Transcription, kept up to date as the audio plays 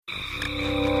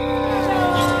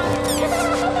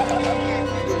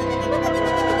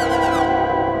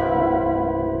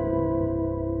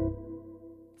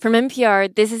From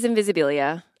NPR, this is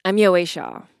Invisibilia. I'm Yowei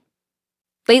Shaw.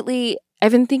 Lately,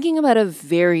 I've been thinking about a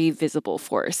very visible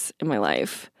force in my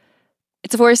life.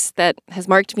 It's a force that has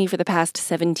marked me for the past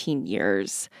 17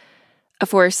 years. A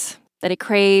force that I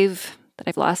crave, that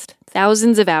I've lost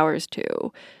thousands of hours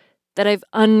to, that I've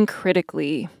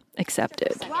uncritically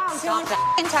accepted. Wow, don't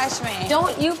f***ing touch me.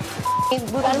 Don't you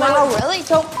f***ing... Wow, really?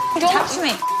 Don't touch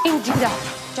me. Don't do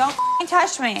that. Don't f***ing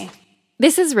touch me.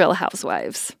 This is Real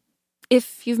Housewives.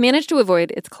 If you've managed to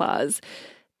avoid its claws,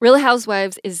 Real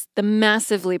Housewives is the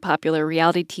massively popular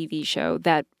reality TV show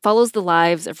that follows the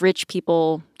lives of rich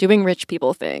people doing rich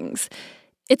people things.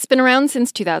 It's been around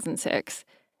since 2006.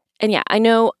 And yeah, I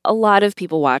know a lot of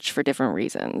people watch for different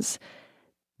reasons.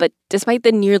 But despite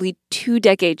the nearly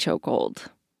 2-decade chokehold,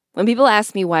 when people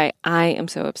ask me why I am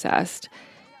so obsessed,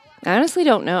 I honestly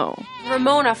don't know.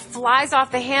 Ramona flies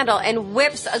off the handle and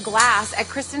whips a glass at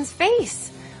Kristen's face.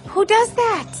 Who does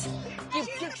that?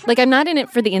 Like, I'm not in it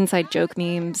for the inside joke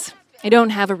memes. I don't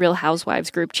have a Real Housewives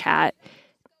group chat.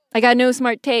 I got no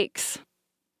smart takes.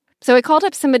 So I called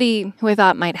up somebody who I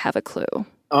thought might have a clue.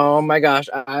 Oh my gosh,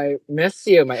 I miss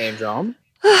you, my angel.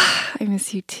 I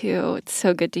miss you too. It's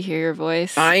so good to hear your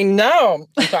voice. I know.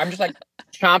 So I'm just like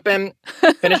chomping,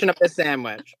 finishing up this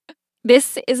sandwich.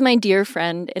 This is my dear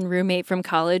friend and roommate from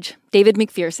college, David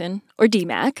McPherson, or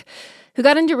D-Mac, who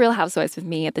got into Real Housewives with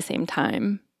me at the same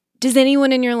time. Does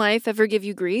anyone in your life ever give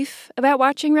you grief about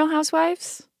watching Real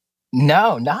Housewives?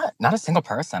 No, not a single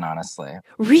person, honestly.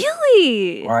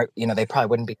 Really? Or, they probably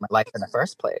wouldn't be in my life in the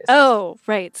first place. Oh,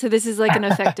 right. So this is like an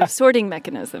effective sorting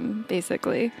mechanism,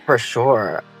 basically. For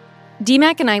sure.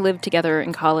 D-Mac and I lived together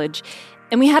in college,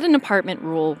 and we had an apartment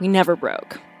rule we never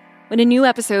broke. When a new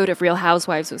episode of Real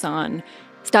Housewives was on,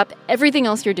 stop everything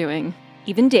else you're doing,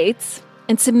 even dates,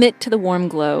 and submit to the warm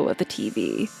glow of the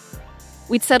TV.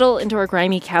 We'd settle into our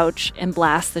grimy couch and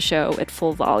blast the show at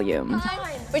full volume.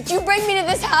 But you bring me to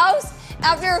this house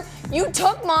after you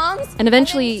took Mom's? And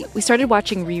eventually, we started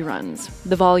watching reruns,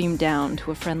 the volume down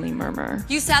to a friendly murmur.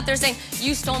 You sat there saying,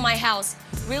 you stole my house.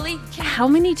 Really? How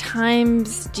many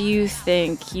times do you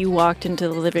think you walked into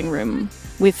the living room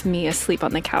with me asleep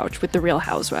on the couch with the Real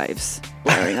Housewives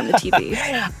blaring on the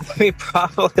TV? We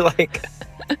probably like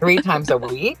 3 times a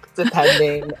week,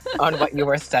 depending on what you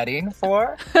were studying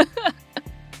for.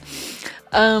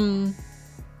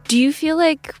 Do you feel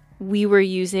like we were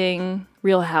using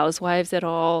Real Housewives at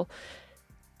all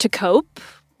to cope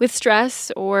with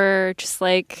stress, or just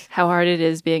like how hard it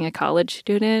is being a college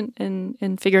student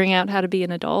and figuring out how to be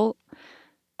an adult?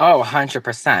 Oh,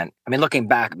 100%. I mean, looking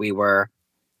back, we were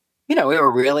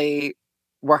really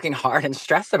working hard and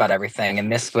stressed about everything.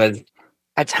 And this was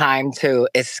a time to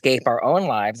escape our own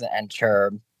lives and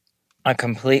enter a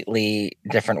completely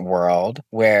different world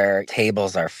where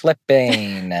tables are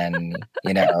flipping and,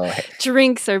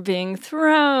 drinks are being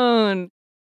thrown.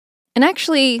 And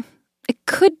actually, it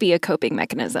could be a coping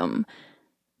mechanism.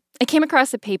 I came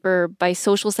across a paper by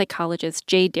social psychologist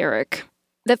Jay Derrick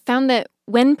that found that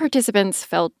when participants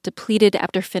felt depleted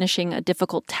after finishing a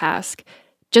difficult task,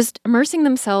 just immersing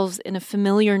themselves in a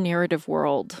familiar narrative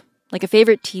world, like a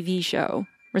favorite TV show,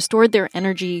 restored their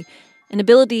energy and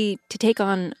ability to take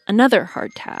on another hard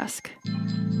task.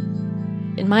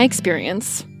 In my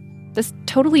experience, this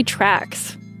totally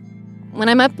tracks. When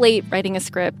I'm up late writing a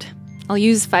script, I'll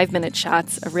use 5-minute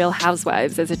shots of Real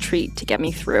Housewives as a treat to get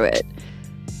me through it.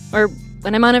 Or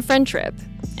when I'm on a friend trip,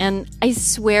 and I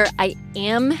swear I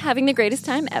am having the greatest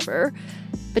time ever,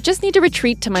 but just need to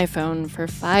retreat to my phone for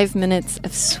 5 minutes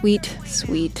of sweet,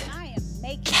 sweet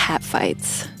cat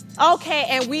fights. Okay,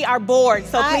 and we are bored,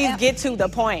 so please get to the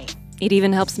point. It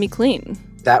even helps me clean.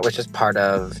 That was just part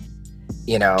of,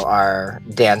 our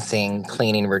dancing,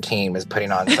 cleaning routine was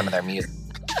putting on some of their music.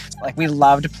 Like, we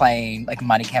loved playing, like,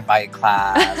 Money Can't Buy You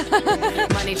Class.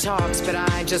 Money talks, but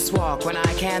I just walk when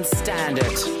I can't stand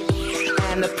it.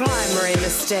 And the primary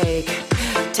mistake,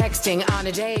 texting on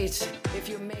a date. If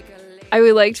you make a I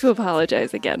would like to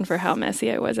apologize again for how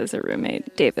messy I was as a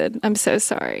roommate, David. I'm so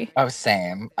sorry. Oh,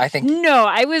 same. I think... No,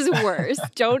 I was worse.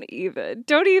 Don't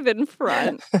even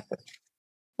front.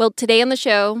 Well, today on the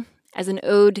show, as an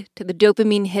ode to the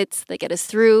dopamine hits that get us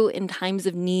through in times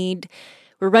of need,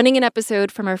 we're running an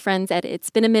episode from our friends at It's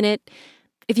Been a Minute.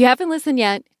 If you haven't listened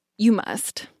yet, you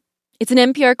must. It's an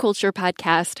NPR culture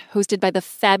podcast hosted by the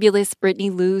fabulous Brittany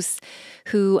Luce,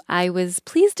 who I was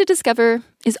pleased to discover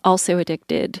is also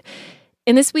addicted.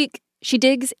 And this week, she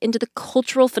digs into the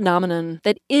cultural phenomenon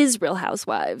that is Real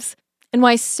Housewives and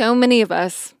why so many of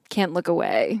us can't look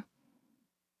away.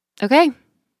 Okay,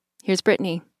 here's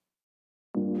Brittany.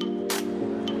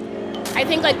 I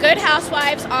think good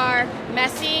housewives are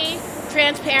messy,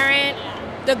 transparent,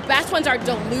 The best ones are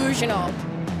delusional.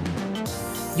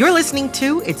 You're listening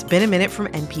to It's Been a Minute from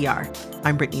NPR.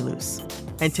 I'm Brittany Luce.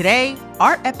 And today,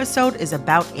 our episode is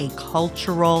about a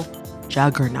cultural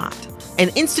juggernaut, an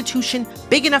institution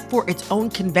big enough for its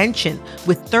own convention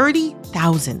with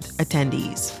 30,000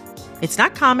 attendees. It's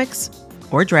not comics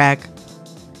or drag,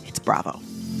 it's Bravo.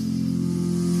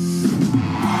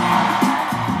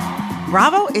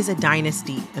 Bravo is a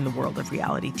dynasty in the world of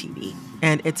reality TV,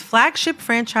 and its flagship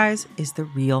franchise is The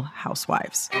Real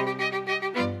Housewives.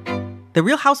 The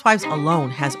Real Housewives alone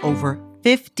has over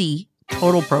 50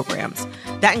 total programs.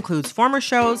 That includes former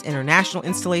shows, international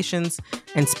installations,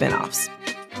 and spinoffs.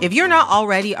 If you're not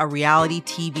already a reality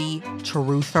TV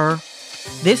truther,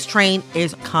 this train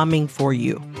is coming for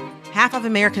you. Half of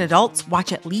American adults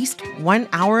watch at least 1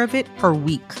 hour of it per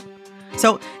week.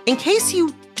 So, in case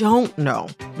you don't know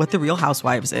what The Real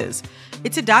Housewives is,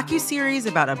 it's a docuseries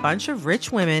about a bunch of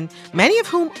rich women, many of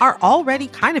whom are already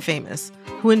kind of famous,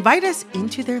 who invite us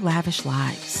into their lavish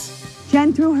lives.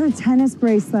 Jen threw her tennis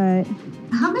bracelet.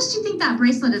 How much do you think that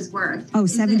bracelet is worth? Oh,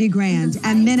 70 grand.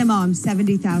 At minimum,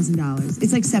 $70,000.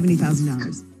 It's like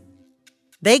 $70,000.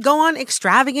 They go on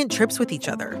extravagant trips with each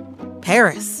other.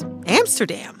 Paris,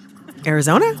 Amsterdam,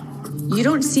 Arizona. You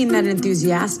don't seem that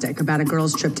enthusiastic about a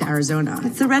girl's trip to Arizona.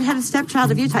 It's the redheaded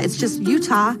stepchild of Utah. It's just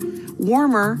Utah,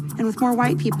 warmer and with more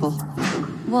white people.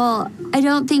 Well, I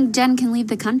don't think Jen can leave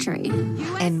the country.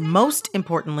 And most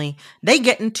importantly, they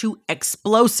get into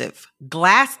explosive,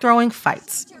 glass-throwing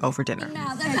fights over dinner. Now,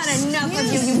 I've had enough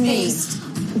of you beast.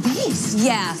 Beast?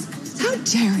 Yeah. How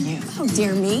dare you? How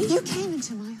dare me? You came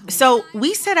into my home. So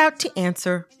we set out to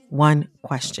answer one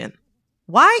question.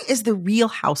 Why is The Real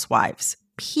Housewives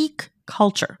peak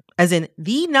culture, as in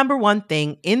the number one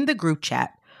thing in the group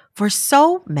chat for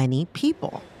so many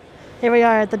people? Here we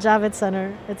are at the Javits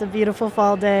Center. It's a beautiful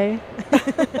fall day.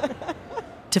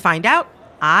 To find out,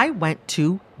 I went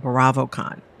to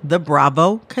BravoCon, the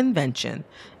Bravo convention,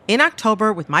 in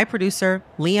October with my producer,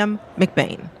 Liam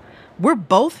McBain. We're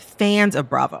both fans of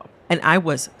Bravo, and I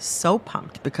was so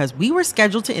pumped because we were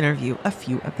scheduled to interview a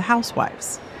few of the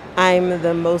housewives. I'm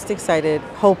the most excited,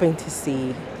 hoping to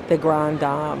see the Grand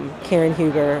Dame, Karen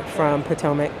Huger from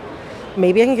Potomac.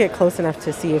 Maybe I can get close enough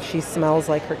to see if she smells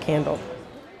like her candle.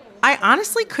 I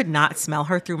honestly could not smell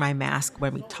her through my mask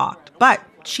when we talked, but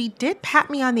she did pat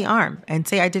me on the arm and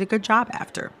say I did a good job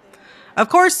after. Of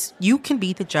course, you can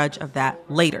be the judge of that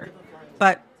later.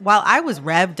 But while I was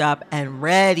revved up and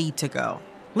ready to go,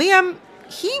 Liam,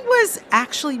 he was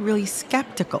actually really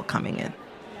skeptical coming in.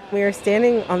 We are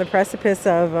standing on the precipice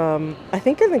of, I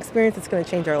think, an experience that's going to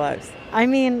change our lives. I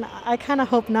mean, I kind of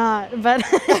hope not, but...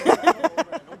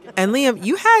 And Liam,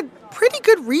 you had pretty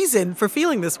good reason for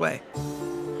feeling this way.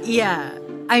 Yeah.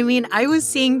 I mean, I was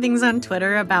seeing things on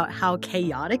Twitter about how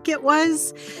chaotic it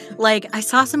was. Like, I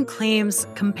saw some claims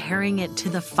comparing it to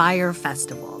the Fyre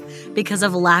Festival because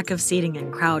of lack of seating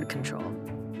and crowd control.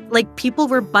 Like, people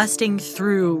were busting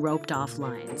through roped-off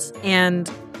lines.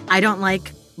 And I don't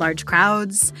like large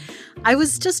crowds. I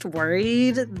was just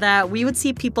worried that we would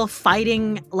see people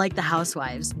fighting like the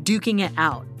housewives, duking it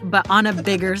out, but on a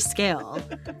bigger scale.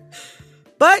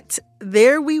 But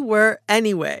there we were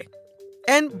anyway.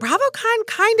 And BravoCon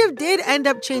kind of did end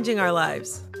up changing our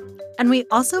lives. And we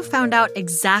also found out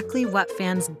exactly what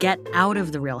fans get out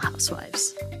of The Real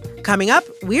Housewives. Coming up,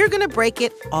 we're going to break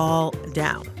it all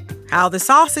down. How the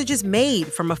sausage is made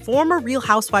from a former Real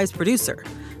Housewives producer,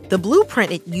 the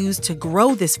blueprint it used to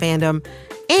grow this fandom,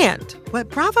 and what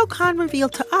BravoCon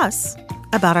revealed to us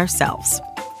about ourselves.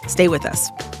 Stay with us.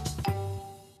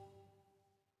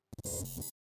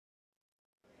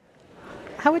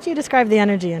 How would you describe the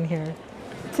energy in here?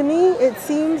 To me, it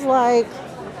seems like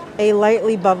a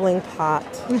lightly bubbling pot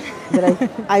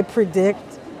that I predict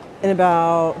in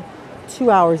about 2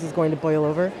 hours is going to boil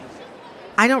over.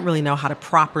 I don't really know how to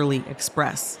properly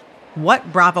express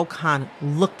what BravoCon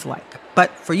looked like,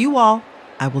 but for you all,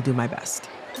 I will do my best.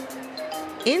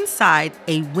 Inside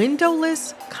a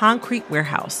windowless concrete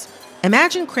warehouse,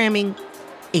 imagine cramming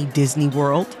a Disney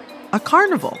World, a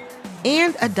carnival,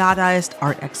 and a Dadaist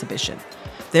art exhibition.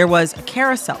 There was a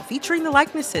carousel featuring the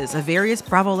likenesses of various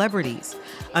Bravo celebrities,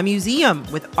 a museum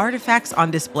with artifacts on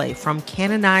display from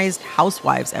canonized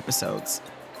Housewives episodes,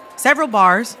 several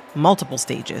bars, multiple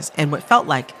stages, and what felt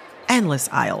like endless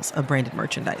aisles of branded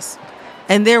merchandise.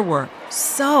 And there were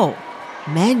so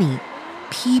many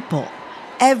people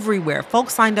everywhere.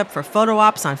 Folks signed up for photo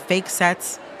ops on fake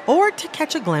sets or to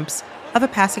catch a glimpse of a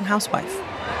passing housewife.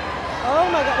 Oh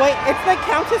my God, wait, it's the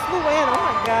Countess Luann,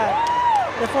 oh my God.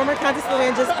 The former Countess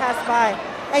Luann just passed by.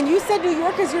 And you said New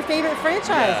York is your favorite franchise.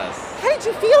 Yes. How did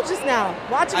you feel just now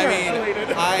watching her? I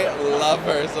mean, I love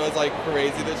her, so it's like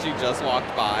crazy that she just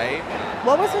walked by.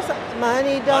 What was her song?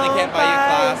 Money don't Money can't buy you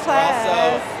class. class. We're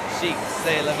also chic,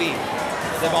 c'est la vie.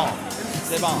 C'est bon.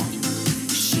 C'est bon.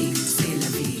 Chic, c'est la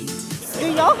vie.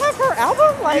 Do y'all have her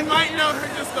album? You might know her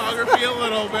discography a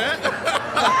little bit.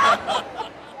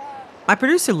 My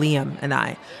producer Liam and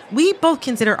I, we both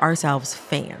consider ourselves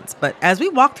fans, but as we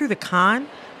walked through the con,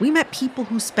 we met people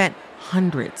who spent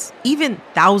hundreds, even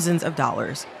thousands of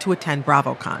dollars to attend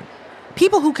BravoCon.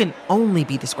 People who can only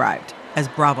be described as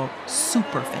Bravo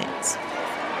super fans.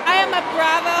 I am a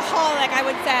Bravo-holic, I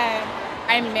would say.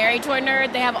 I'm married to a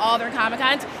nerd. They have all their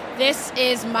Comic-Cons. This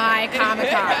is my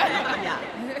Comic-Con.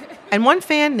 And one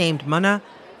fan named Muna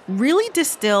really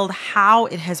distilled how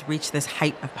it has reached this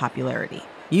height of popularity,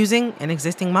 using an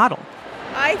existing model.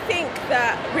 I think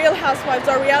that Real Housewives,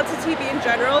 or reality TV in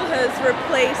general, has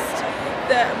replaced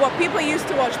what people used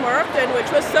to watch more often, which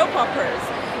was soap operas.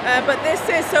 But this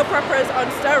is soap operas on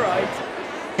steroids.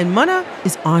 And Muna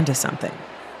is onto something.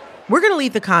 We're going to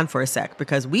leave the con for a sec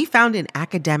because we found an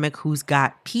academic who's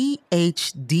got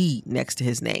PhD next to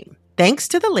his name, thanks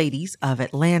to the ladies of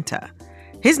Atlanta.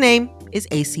 His name is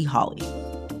A.C. Hawley.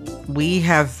 We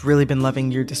have really been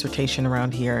loving your dissertation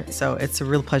around here, so it's a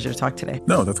real pleasure to talk today.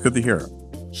 No, that's good to hear.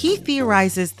 He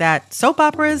theorizes that soap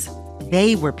operas,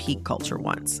 they were peak culture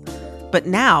once. But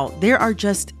now there are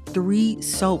just 3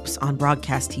 soaps on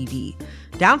broadcast TV,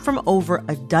 down from over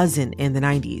a dozen in the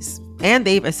 90s. And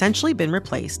they've essentially been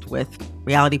replaced with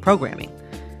reality programming.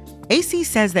 AC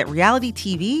says that reality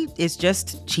TV is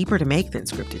just cheaper to make than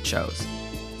scripted shows.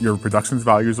 Your production's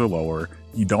values are lower.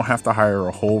 You don't have to hire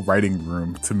a whole writing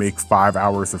room to make 5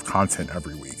 hours of content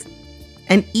every week.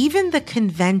 And even the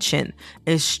convention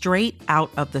is straight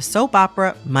out of the soap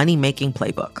opera money-making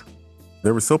playbook.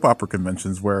 There were soap opera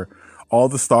conventions where all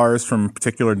the stars from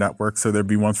particular networks, so there'd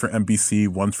be ones for NBC,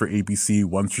 ones for ABC,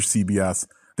 ones for CBS,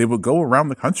 they would go around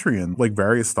the country and like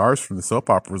various stars from the soap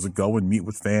operas would go and meet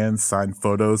with fans, sign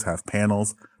photos, have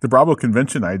panels. The Bravo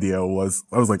convention idea was,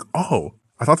 I was like, oh,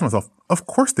 I thought to myself, of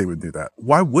course they would do that.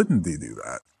 Why wouldn't they do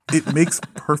that? It makes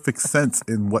perfect sense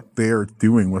in what they're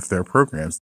doing with their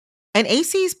programs. And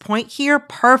AC's point here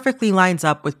perfectly lines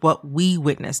up with what we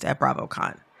witnessed at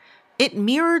BravoCon. It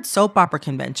mirrored soap opera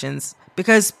conventions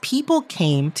because people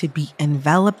came to be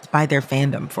enveloped by their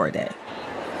fandom for a day.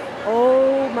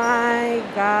 Oh my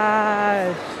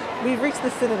gosh. We've reached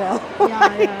the Citadel.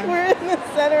 Yeah. We're in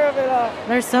the center of it all.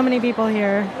 There's so many people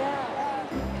here.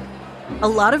 A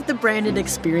lot of the branded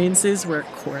experiences were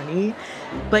corny,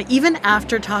 but even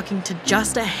after talking to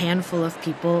just a handful of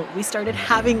people, we started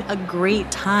having a great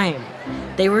time.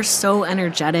 They were so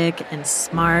energetic and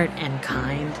smart and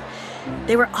kind.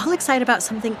 They were all excited about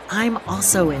something I'm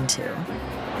also into.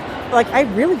 Like, I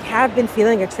really have been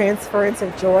feeling a transference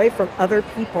of joy from other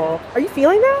people. Are you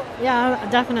feeling that? Yeah,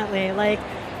 definitely. Like,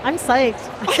 I'm psyched.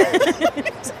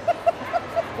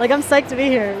 Like, I'm psyched to be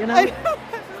here, you know?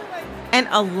 And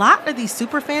a lot of these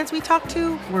super fans we talked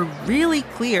to were really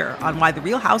clear on why The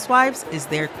Real Housewives is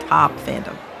their top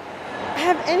fandom.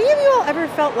 Have any of you all ever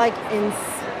felt like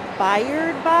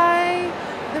inspired by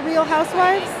The Real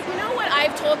Housewives? You know what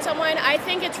I've told someone? I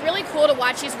think it's really cool to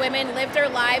watch these women live their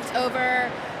lives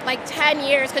over like 10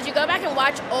 years, because you go back and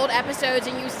watch old episodes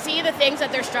and you see the things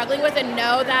that they're struggling with and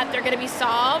know that they're going to be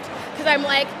solved. Because I'm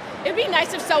like, it'd be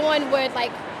nice if someone would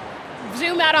like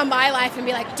zoom out on my life and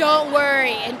be like, don't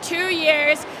worry, in 2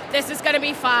 years, this is going to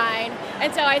be fine.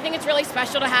 And so I think it's really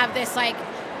special to have this like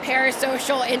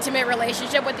parasocial, intimate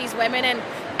relationship with these women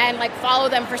and like follow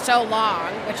them for so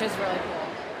long, which is really cool.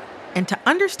 And to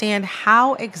understand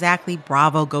how exactly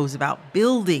Bravo goes about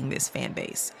building this fan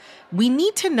base, we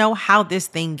need to know how this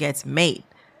thing gets made.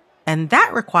 And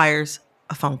that requires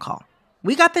a phone call.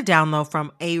 We got the down low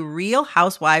from a Real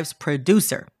Housewives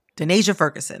producer, Denasia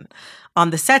Ferguson, on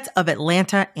the sets of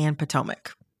Atlanta and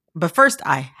Potomac. But first,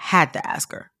 I had to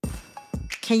ask her,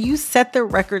 can you set the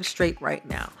record straight right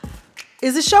now?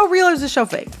 Is the show real or is the show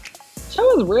fake? The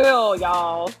show is real,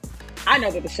 y'all. I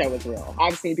know that the show is real.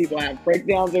 I've seen people have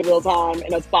breakdowns in real time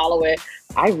and us follow it.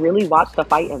 I really watched the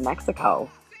fight in Mexico.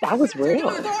 That was real.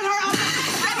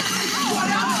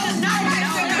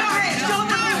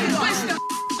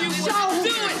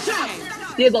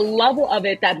 There's a level of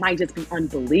it that might just be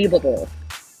unbelievable.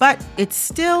 But it's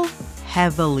still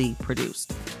heavily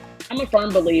produced. I'm a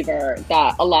firm believer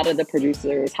that a lot of the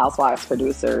producers, housewives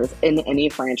producers in any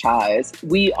franchise,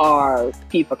 we are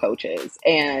FIFA coaches.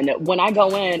 And when I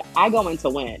go in to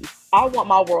win. I want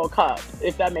my World Cup,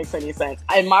 if that makes any sense.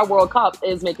 And my World Cup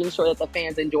is making sure that the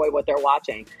fans enjoy what they're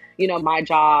watching. You know, my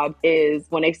job is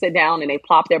when they sit down and they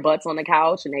plop their butts on the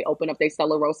couch and they open up their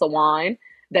Stella Rosa wine,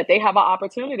 that they have an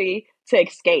opportunity to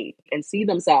escape and see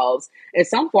themselves in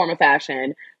some form or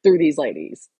fashion through these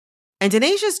ladies. And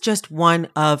Denacia's just one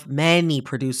of many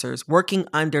producers working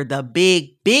under the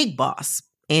big boss,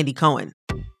 Andy Cohen.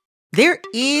 There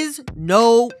is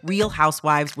no Real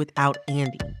Housewives without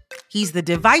Andy. He's the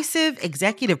divisive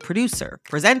executive producer,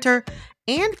 presenter,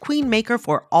 and queen maker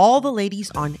for all the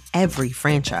ladies on every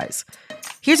franchise.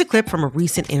 Here's a clip from a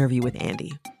recent interview with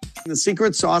Andy. The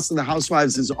secret sauce of the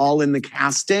Housewives is all in the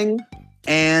casting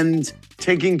and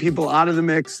taking people out of the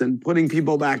mix and putting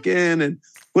people back in and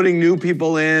putting new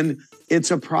people in. It's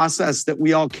a process that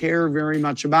we all care very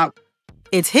much about.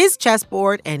 It's his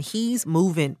chessboard and he's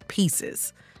moving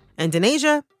pieces. And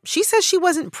Denacia, she says she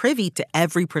wasn't privy to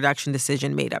every production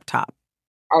decision made up top.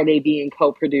 Are they being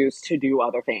co-produced to do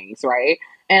other things, right?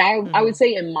 And I would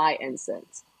say in my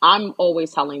instance, I'm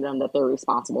always telling them that they're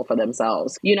responsible for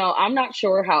themselves. You know, I'm not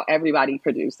sure how everybody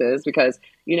produces because,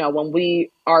 you know, when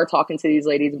we are talking to these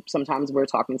ladies, sometimes we're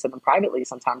talking to them privately.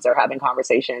 Sometimes they're having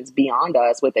conversations beyond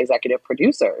us with executive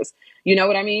producers. You know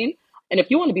what I mean? And if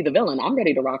you want to be the villain, I'm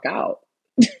ready to rock out.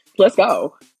 Let's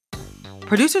go.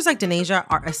 Producers like Denacia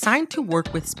are assigned to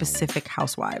work with specific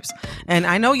housewives. And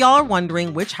I know y'all are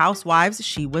wondering which housewives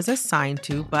she was assigned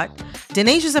to, but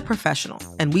Denacia's a professional,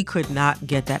 and we could not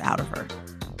get that out of her.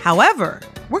 However,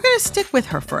 we're going to stick with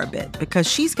her for a bit because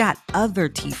she's got other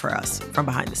tea for us from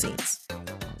behind the scenes.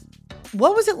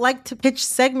 What was it like to pitch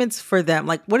segments for them?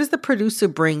 Like, what does the producer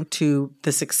bring to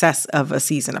the success of a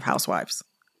season of Housewives?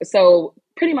 So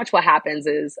pretty much what happens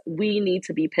is we need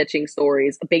to be pitching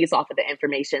stories based off of the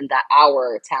information that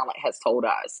our talent has told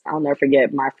us. I'll never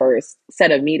forget my first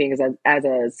set of meetings as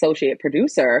an associate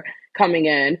producer coming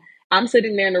in. I'm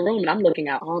sitting there in the room and I'm looking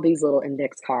at all these little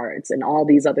index cards and all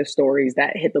these other stories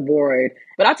that hit the board.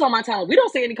 But I told my talent, we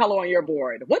don't see any color on your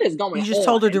board. What is going on? You just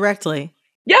told her directly.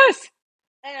 Yes.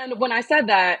 And when I said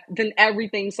that, then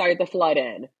everything started to flood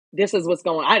in. This is what's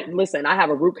going on. Listen, I have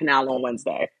a root canal on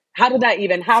Wednesday. How do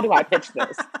I pitch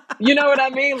this? You know what I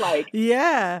mean? Like,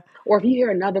 yeah. Or if you hear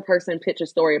another person pitch a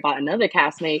story about another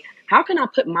castmate, how can I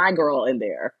put my girl in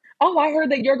there? Oh, I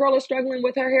heard that your girl is struggling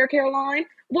with her hair care line.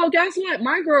 Well, guess what?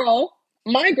 My girl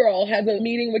has a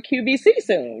meeting with QVC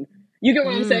soon. You get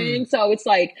what I'm saying? So it's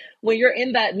like when you're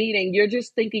in that meeting, you're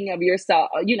just thinking of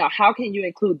yourself, you know, how can you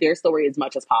include their story as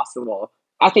much as possible?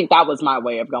 I think that was my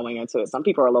way of going into it. Some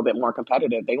people are a little bit more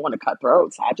competitive. They want to cut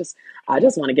throats. I just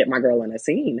want to get my girl in a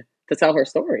scene to tell her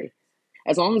story.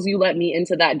 As long as you let me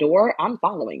into that door, I'm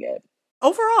following it.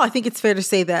 Overall, I think it's fair to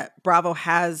say that Bravo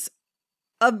has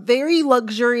a very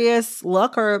luxurious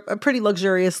look, or a pretty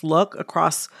luxurious look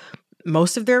across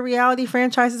most of their reality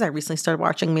franchises. I recently started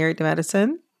watching Married to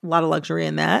Medicine. A lot of luxury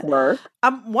in that. Sure.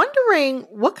 I'm wondering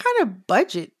what kind of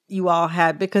budget you all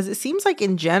had, because it seems like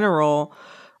in general,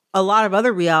 a lot of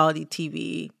other reality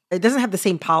TV, it doesn't have the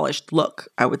same polished look,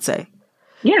 I would say.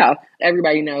 Yeah.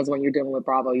 Everybody knows when you're dealing with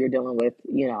Bravo, you're dealing with,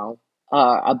 you know,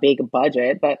 a big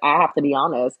budget. But I have to be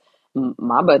honest,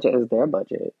 my budget is their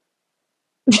budget.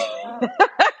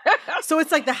 So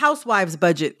it's like the Housewives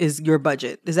budget is your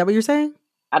budget. Is that what you're saying?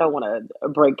 I don't want to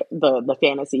break the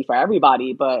fantasy for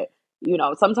everybody, but you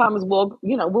know, sometimes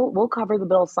we'll cover the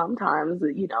bill sometimes,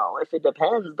 you know, if it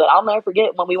depends. But I'll never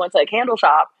forget when we went to a candle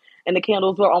shop and the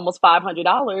candles were almost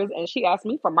 $500 and she asked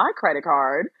me for my credit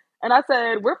card and I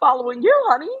said, "We're following you,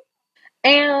 honey."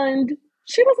 And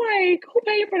she was like, "Who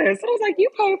paid for this?" And I was like, "You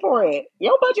paid for it.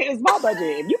 Your budget is my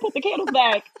budget. If you put the candles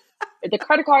back, if the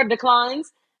credit card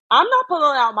declines, I'm not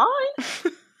pulling out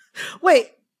mine."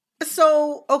 Wait.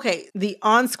 So, okay, the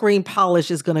on-screen polish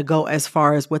is going to go as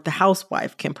far as what the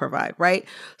housewife can provide, right?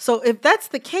 So if that's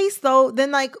the case, though,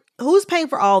 then like, who's paying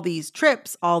for all these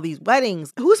trips, all these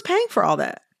weddings? Who's paying for all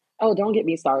that? Oh, don't get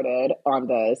me started on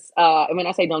this. And when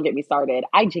I say don't get me started,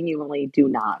 I genuinely do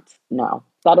not know.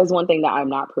 That is one thing that I'm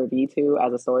not privy to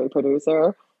as a story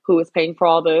producer. Who is paying for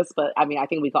all this? But I mean, I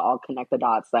think we can all connect the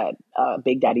dots that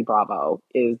Big Daddy Bravo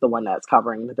is the one that's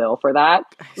covering the bill for that.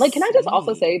 Like, can I just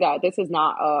also say that this is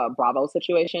not a Bravo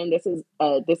situation. This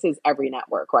is every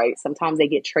network, right? Sometimes they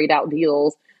get trade out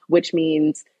deals, which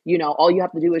means, you know, all you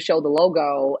have to do is show the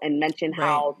logo and mention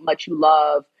how much you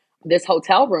love this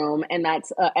hotel room, and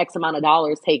that's X amount of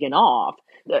dollars taken off.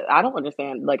 I don't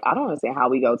understand how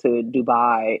we go to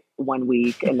Dubai one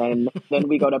week and then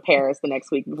we go to Paris the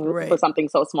next week for something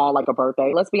so small like a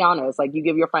birthday. Let's be honest. Like, you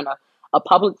give your friend a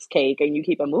Publix cake and you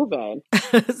keep it moving.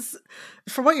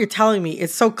 From what you're telling me,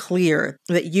 it's so clear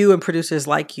that you and producers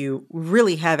like you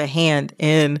really have a hand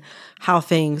in how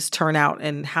things turn out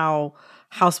and how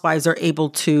housewives are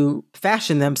able to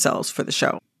fashion themselves for the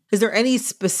show. Is there any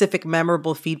specific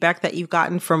memorable feedback that you've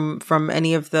gotten from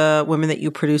any of the women that you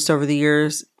produced over the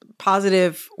years,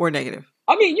 positive or negative?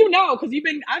 I mean, because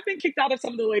I've been kicked out of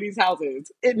some of the ladies' houses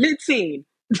mid-scene.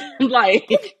 Like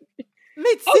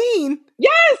mid-scene?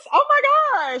 Yes. Oh my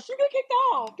gosh. You get kicked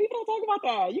out. People don't talk about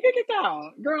that. You get kicked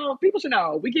out. Girl, people should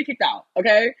know. We get kicked out.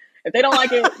 Okay? If they don't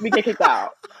like it, we get kicked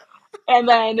out. And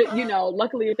then,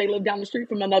 luckily if they live down the street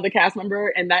from another cast member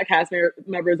and that cast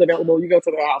member is available, you go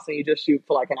to their house and you just shoot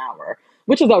for like an hour,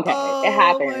 which is okay. It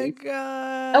happens. Oh my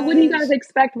God. And what do you guys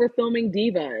expect? We're filming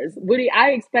divas.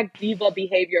 I expect diva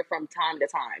behavior from time to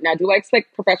time. Now, do I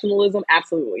expect professionalism?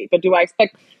 Absolutely. But do I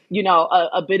expect,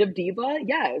 a bit of diva?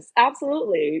 Yes,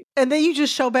 absolutely. And then you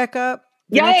just show back up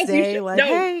the next day,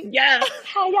 hey. Yes.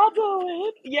 How y'all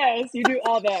doing? Yes, you do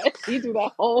all that. You do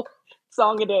that whole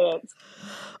song and dance.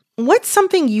 What's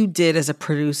something you did as a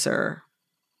producer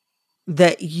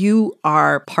that you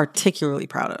are particularly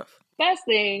proud of? Best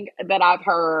thing that I've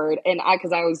heard, and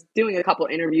because I was doing a couple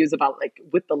interviews about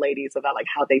with the ladies about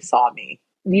how they saw me.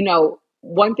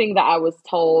 One thing that I was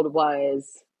told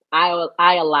was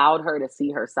I allowed her to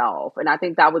see herself, and I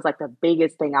think that was the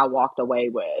biggest thing I walked away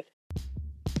with.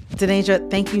 Denasia,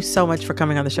 thank you so much for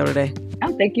coming on the show today.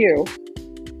 Oh, thank you.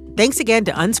 Thanks again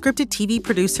to unscripted TV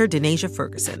producer Denasia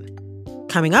Ferguson.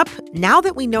 Coming up, now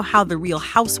that we know how The Real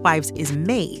Housewives is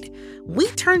made, we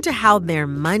turn to how their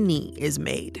money is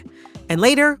made. And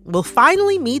later, we'll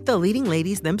finally meet the leading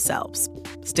ladies themselves.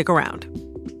 Stick around.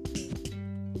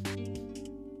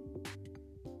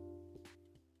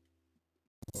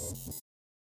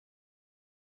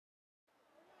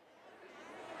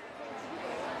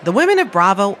 The women of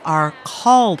Bravo are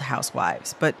called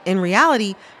housewives, but in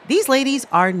reality, these ladies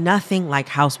are nothing like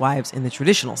housewives in the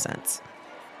traditional sense.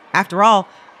 After all,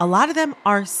 a lot of them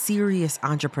are serious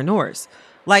entrepreneurs,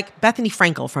 like Bethany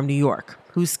Frankel from New York,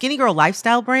 whose Skinny Girl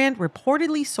lifestyle brand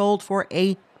reportedly sold for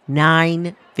a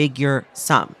 9-figure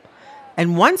sum.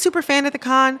 And one superfan at the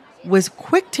con was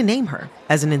quick to name her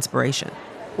as an inspiration.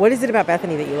 What is it about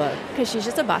Bethany that you love? Because she's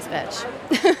just a boss bitch.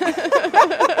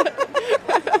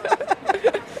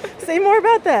 Say more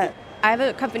about that. I have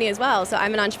a company as well, so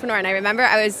I'm an entrepreneur. And I remember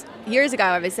years ago,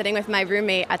 I was sitting with my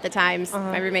roommate at the time,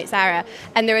 my roommate Sarah,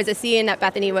 and there was a scene that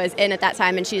Bethany was in at that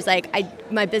time, and she's like,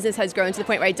 my business has grown to the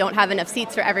point where I don't have enough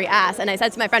seats for every ass. And I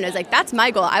said to my friend, I was like, that's my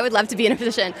goal. I would love to be in a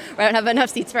position where I don't have enough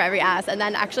seats for every ass. And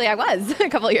then actually I was a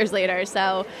couple of years later,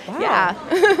 so wow.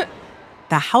 Yeah.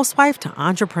 The housewife to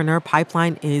entrepreneur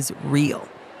pipeline is real.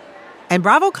 And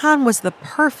BravoCon was the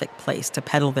perfect place to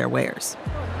peddle their wares.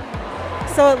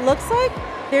 So it looks like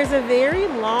there's a very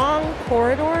long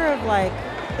corridor of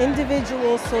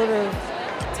individual sort of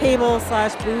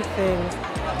table/booth things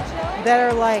that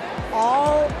are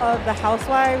all of the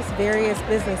housewives' various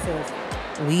businesses.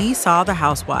 We saw the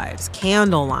housewives,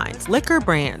 candle lines, liquor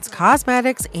brands,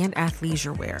 cosmetics, and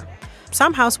athleisure wear.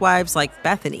 Some housewives like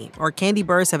Bethany or Candy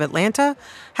Burris of Atlanta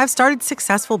have started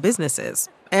successful businesses,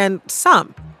 and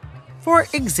some. For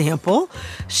example,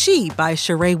 She by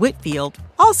Sheree Whitfield,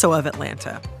 also of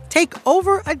Atlanta, take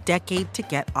over a decade to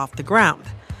get off the ground.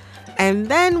 And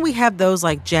then we have those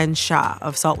like Jen Shah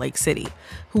of Salt Lake City,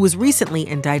 who was recently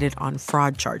indicted on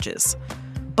fraud charges.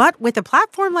 But with a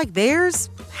platform like theirs,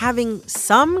 having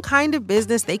some kind of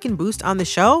business they can boost on the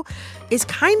show is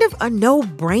kind of a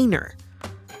no-brainer.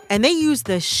 And they use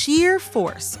the sheer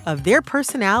force of their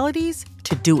personalities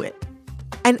to do it.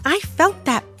 And I felt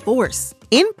that force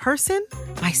in person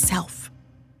myself.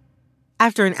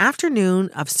 After an afternoon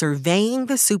of surveying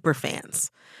the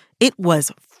superfans, it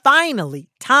was finally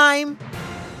time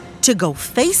to go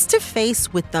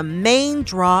face-to-face with the main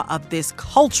draw of this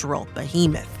cultural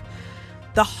behemoth.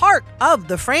 The heart of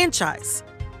the franchise,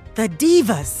 the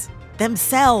divas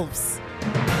themselves.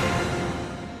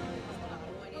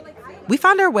 We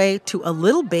found our way to a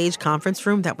little beige conference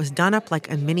room that was done up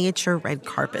like a miniature red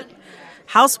carpet.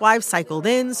 Housewives cycled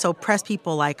in so press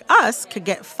people like us could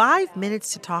get 5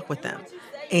 minutes to talk with them.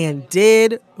 And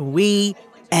did we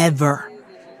ever?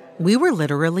 We were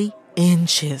literally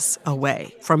inches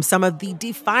away from some of the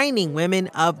defining women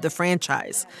of the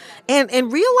franchise. And in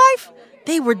real life,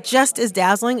 they were just as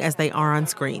dazzling as they are on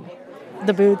screen.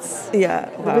 The boots. Yeah,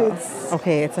 wow. The boots.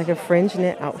 Okay, it's like a fringe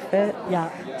knit outfit.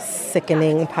 Yeah.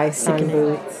 Sickening python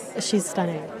boots. She's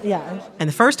stunning. Yeah. And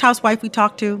the first housewife we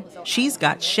talked to, she's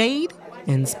got shade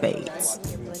and spades.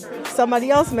 Somebody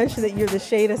else mentioned that you're the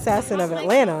shade assassin of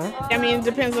Atlanta. I mean, it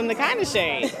depends on the kind of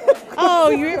shade. Oh,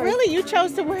 you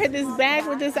chose to wear this bag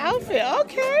with this outfit.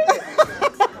 Okay.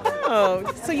 Oh,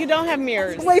 so you don't have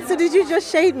mirrors. Wait, so did you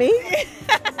just shade me?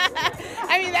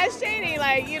 I mean, that's shady.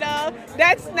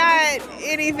 That's not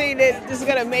anything that is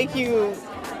going to make you,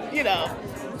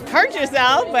 hurt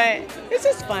yourself, but it's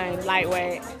just fun,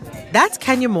 lightweight. That's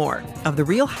Kenya Moore of The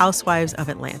Real Housewives of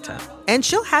Atlanta. And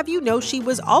she'll have you know she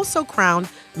was also crowned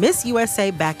Miss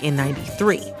USA back in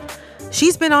 '93.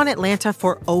 She's been on Atlanta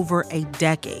for over a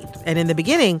decade. And in the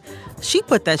beginning, she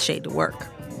put that shade to work.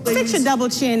 Fix your double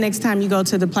chin next time you go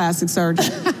to the plastic surgeon.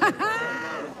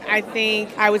 I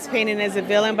think I was painted as a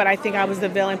villain, but I think I was the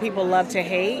villain people love to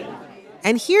hate.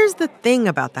 And here's the thing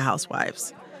about the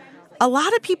Housewives. A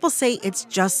lot of people say it's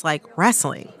just like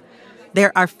wrestling.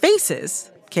 There are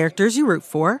faces, characters you root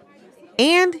for,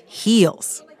 and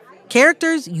heels,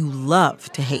 characters you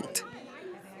love to hate.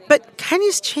 But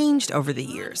Kenya's changed over the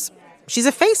years. She's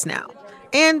a face now,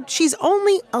 and she's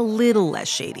only a little less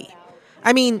shady.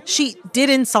 I mean, she did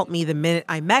insult me the minute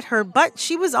I met her, but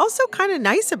she was also kind of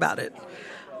nice about it.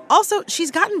 Also, she's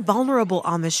gotten vulnerable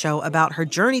on the show about her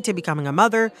journey to becoming a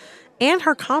mother and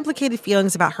her complicated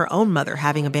feelings about her own mother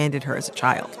having abandoned her as a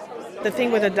child. The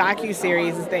thing with a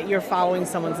docuseries is that you're following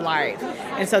someone's life.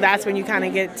 And so that's when you kind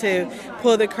of get to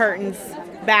pull the curtains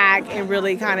back and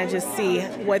really kind of just see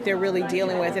what they're really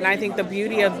dealing with. And I think the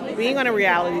beauty of being on a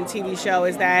reality TV show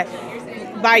is that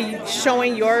by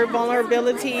showing your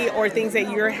vulnerability or things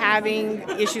that you're having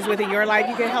issues with in your life,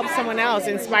 you can help someone else,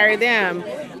 inspire them.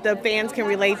 The fans can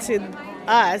relate to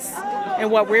us and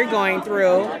what we're going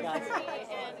through.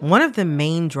 One of the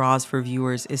main draws for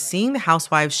viewers is seeing the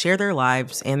housewives share their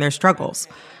lives and their struggles.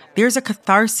 There's a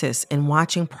catharsis in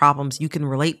watching problems you can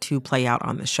relate to play out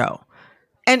on the show.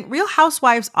 And Real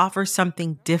Housewives offers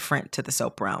something different to the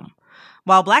soap realm.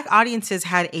 While Black audiences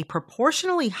had a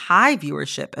proportionally high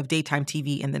viewership of daytime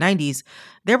TV in the 90s,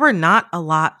 there were not a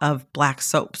lot of Black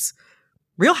soaps.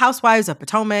 Real Housewives of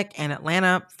Potomac and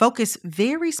Atlanta focus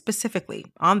very specifically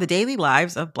on the daily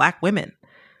lives of Black women.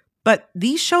 But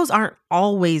these shows aren't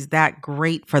always that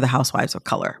great for the housewives of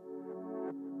color.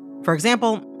 For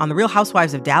example, on The Real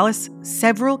Housewives of Dallas,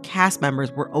 several cast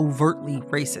members were overtly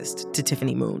racist to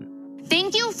Tiffany Moon.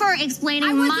 Thank you for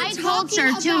explaining my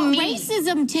culture to me.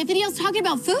 Racism, Tiffany. I was talking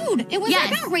about food. It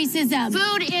wasn't about racism.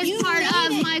 Food is part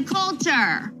of my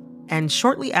culture. And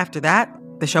shortly after that,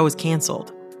 the show was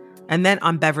canceled. And then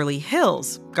on Beverly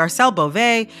Hills, Garcelle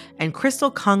Beauvais and Crystal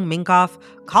Kung Minkoff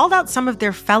called out some of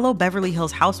their fellow Beverly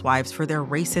Hills housewives for their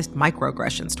racist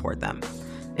microaggressions toward them.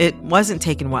 It wasn't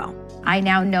taken well. I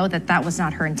now know that that was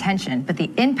not her intention, but the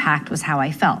impact was how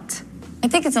I felt. I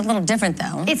think it's a little different,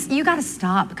 though. You gotta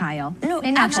stop, Kyle. No,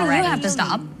 enough actually, already. you have to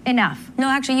stop. Enough. No,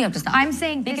 actually, you have to stop. I'm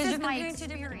saying because this you're is my comparing two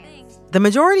different things. The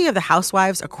majority of the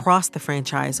housewives across the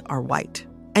franchise are white.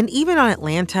 And even on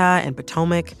Atlanta and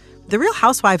Potomac, The Real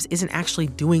Housewives isn't actually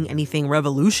doing anything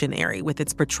revolutionary with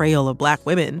its portrayal of Black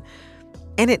women.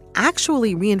 And it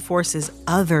actually reinforces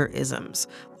other isms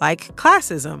like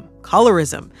classism,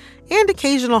 colorism, and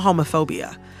occasional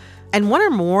homophobia. And one or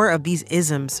more of these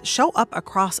isms show up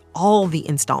across all the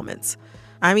installments.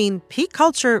 I mean, peak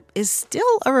culture is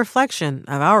still a reflection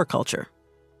of our culture.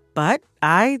 But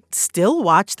I still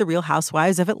watch The Real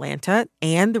Housewives of Atlanta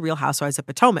and The Real Housewives of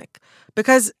Potomac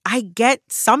because I get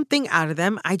something out of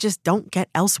them I just don't get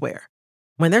elsewhere.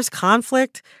 When there's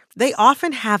conflict, they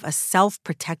often have a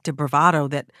self-protective bravado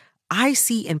that I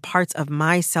see in parts of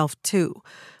myself too,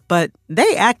 but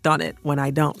they act on it when I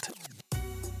don't.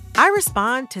 I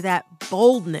respond to that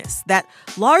boldness, that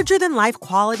larger-than-life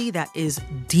quality that is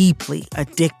deeply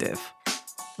addictive.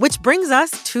 Which brings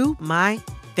us to my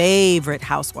favorite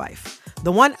housewife,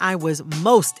 the one I was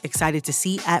most excited to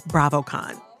see at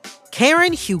BravoCon.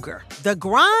 Karen Huger, the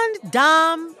grande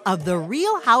dame of The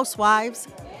Real Housewives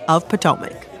of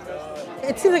Potomac.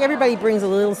 It seems like everybody brings a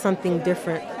little something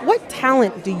different. What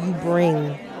talent do you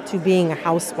bring to being a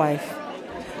housewife?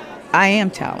 I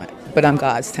am talent, but I'm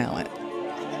God's talent.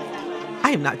 I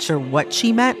am not sure what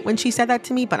she meant when she said that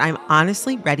to me, but I'm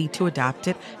honestly ready to adopt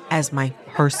it as my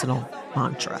personal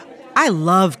mantra. I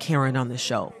love Karen on the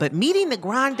show, but meeting the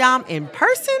Grande Dame in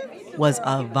person was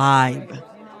a vibe.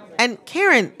 And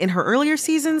Karen, in her earlier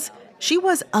seasons, she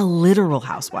was a literal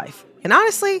housewife. And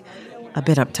honestly, a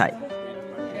bit uptight.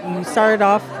 You started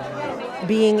off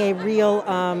being a real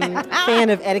fan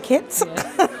of etiquette.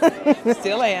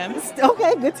 Still am.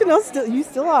 Okay, good to know. You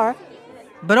still are.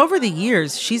 But over the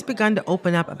years, she's begun to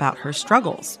open up about her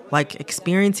struggles, like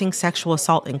experiencing sexual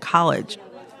assault in college.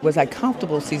 Was I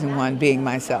comfortable season one being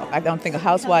myself? I don't think a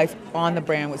housewife on the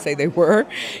brand would say they were.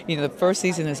 You know, the first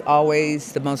season is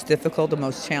always the most difficult, the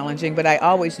most challenging, but I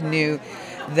always knew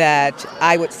that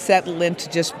I would settle into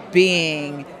just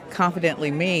being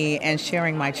confidently me and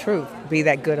sharing my truth, be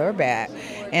that good or bad.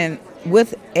 And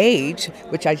with age,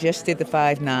 which I just did the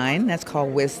 5'9", that's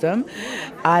called Wisdom,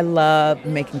 I love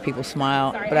making people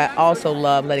smile, but I also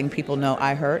love letting people know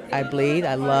I hurt, I bleed,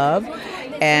 I love.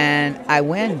 and I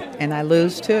win and I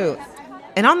lose too.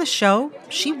 And on the show,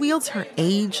 she wields her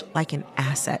age like an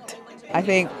asset. I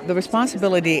think the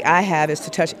responsibility I have is to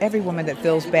touch every woman that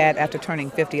feels bad after turning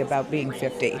 50 about being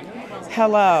 50.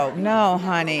 Hello, no,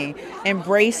 honey.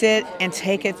 Embrace it and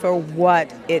take it for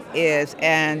what it is.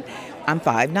 And I'm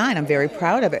 5'9". I'm very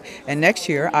proud of it. And next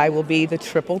year, I will be the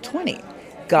triple 20,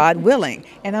 God willing.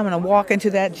 And I'm going to walk into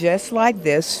that just like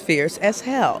this, fierce as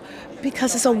hell.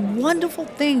 Because it's a wonderful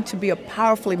thing to be a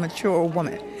powerfully mature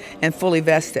woman and fully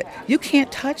vested. You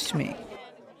can't touch me.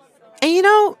 And you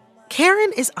know,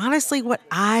 Karen is honestly what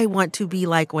I want to be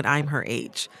like when I'm her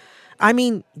age. I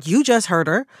mean, you just heard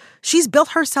her. She's built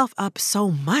herself up so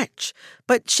much,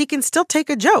 but she can still take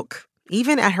a joke,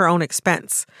 even at her own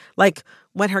expense. Like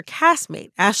when her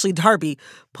castmate, Ashley Darby,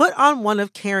 put on one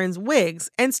of Karen's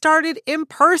wigs and started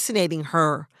impersonating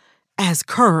her as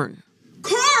Kern.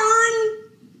 Kern!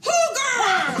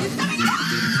 Hooger!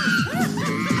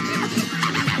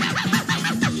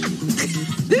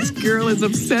 This girl is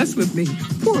obsessed with me.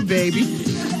 Poor baby.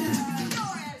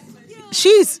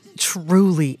 She's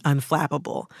truly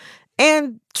unflappable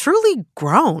and truly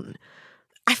grown.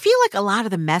 I feel like a lot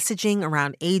of the messaging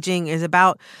around aging is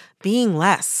about being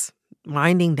less,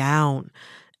 winding down.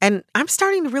 And I'm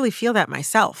starting to really feel that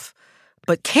myself.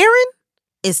 But Karen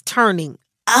is turning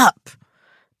up.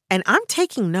 And I'm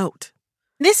taking note.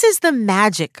 This is the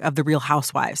magic of the Real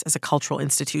Housewives as a cultural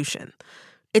institution.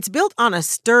 It's built on a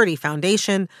sturdy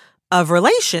foundation of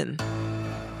relation,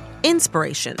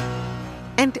 inspiration,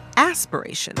 and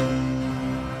aspiration.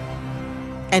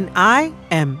 And I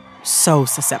am so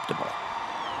susceptible.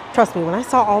 Trust me, when I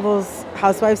saw all those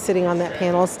housewives sitting on that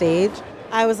panel stage,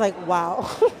 I was like, wow.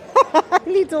 I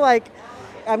need to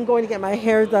I'm going to get my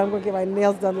hair done, I'm going to get my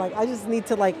nails done. I just need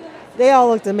to they all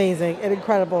looked amazing and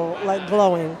incredible,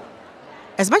 glowing.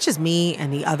 As much as me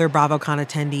and the other BravoCon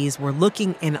attendees were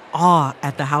looking in awe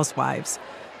at the housewives,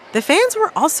 the fans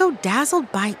were also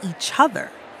dazzled by each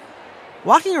other.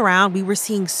 Walking around, we were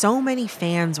seeing so many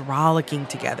fans rollicking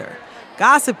together,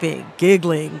 gossiping,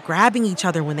 giggling, grabbing each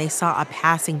other when they saw a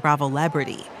passing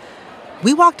Bravo-lebrity.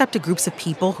 We walked up to groups of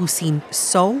people who seemed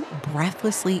so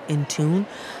breathlessly in tune,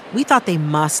 we thought they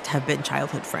must have been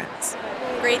childhood friends.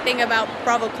 Great thing about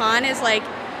BravoCon is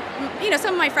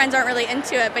some of my friends aren't really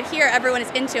into it, but here everyone is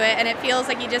into it, and it feels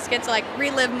like you just get to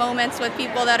relive moments with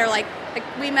people that are like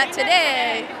we met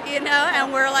today,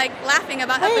 and we're laughing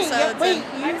about episodes. I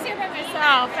was here by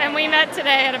myself, and we met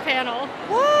today at a panel.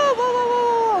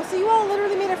 Whoa. So you all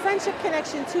literally made a friendship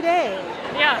connection today.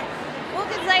 Yeah. Well,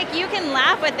 because you can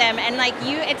laugh with them, and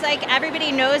it's like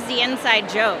everybody knows the inside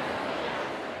joke.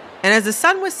 And as the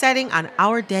sun was setting on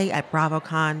our day at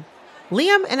BravoCon,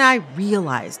 Liam and I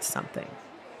realized something.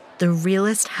 The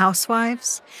realest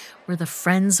housewives were the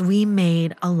friends we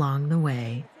made along the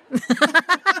way.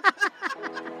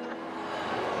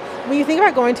 When you think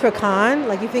about going to a con,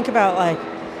 you think about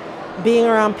being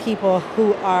around people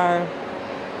who are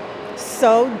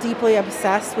so deeply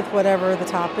obsessed with whatever the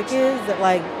topic is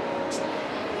that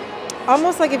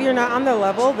almost if you're not on their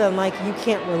level, then you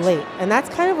can't relate. And that's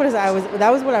kind of what I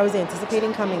was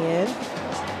anticipating coming in.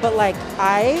 But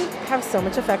I have so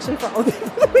much affection for all the people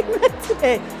that we met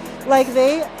today.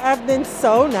 They have been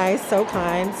so nice, so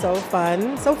kind, so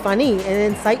fun, so funny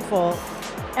and insightful.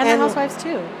 And the housewives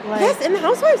too. Yes, and the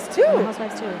housewives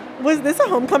too. Was this a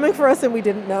homecoming for us and we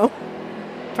didn't know?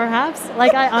 Perhaps.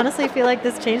 I honestly feel like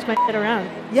this changed my shit around.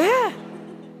 Yeah.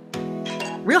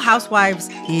 Real Housewives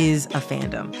is a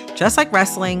fandom, just like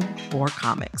wrestling or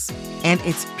comics. And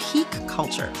it's peak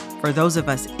culture for those of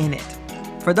us in it.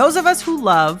 For those of us who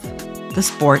love the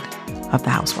sport of the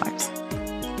housewives.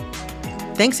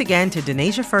 Thanks again to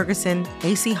Denasia Ferguson,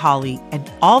 AC Hawley,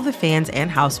 and all the fans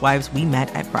and housewives we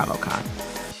met at BravoCon.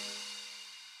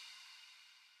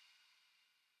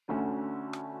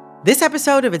 This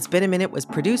episode of It's Been a Minute was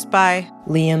produced by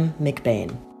Liam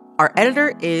McBain. Our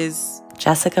editor is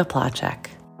Jessica Placzek.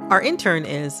 Our intern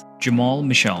is Jamal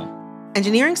Michelle.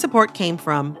 Engineering support came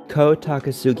from Ko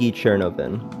Takasugi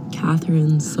Chernovin,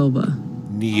 Catherine Silva,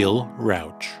 Neil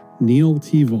Rauch, Neil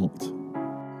T. Volt.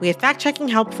 We had fact-checking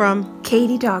help from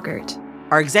Katie Doggart.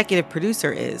 Our executive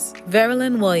producer is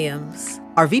Verilyn Williams.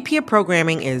 Our VP of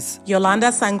programming is Yolanda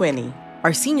Sanguini.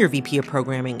 Our senior VP of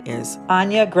programming is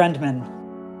Anya Grundman.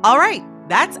 All right,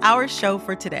 that's our show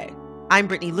for today. I'm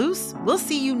Brittany Luce. We'll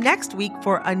see you next week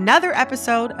for another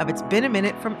episode of It's Been a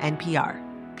Minute from NPR.